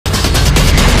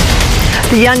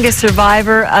The youngest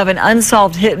survivor of an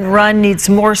unsolved hit-and-run needs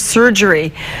more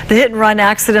surgery. The hit-and-run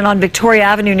accident on Victoria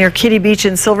Avenue near Kitty Beach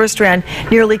in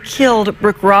SIlverstrand nearly killed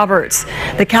Brooke Roberts.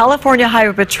 The California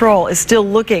Highway Patrol is still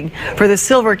looking for the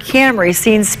silver Camry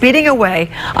seen speeding away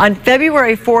on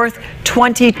February 4th,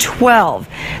 2012.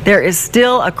 There is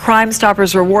still a Crime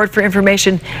Stoppers reward for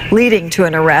information leading to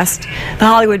an arrest. The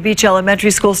Hollywood Beach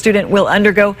Elementary School student will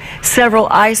undergo several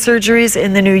eye surgeries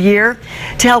in the new year.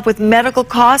 To help with medical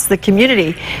costs, the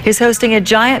community is hosting a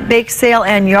giant bake sale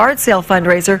and yard sale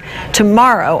fundraiser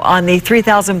tomorrow on the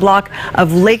 3000 block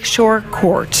of Lakeshore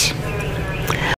Court.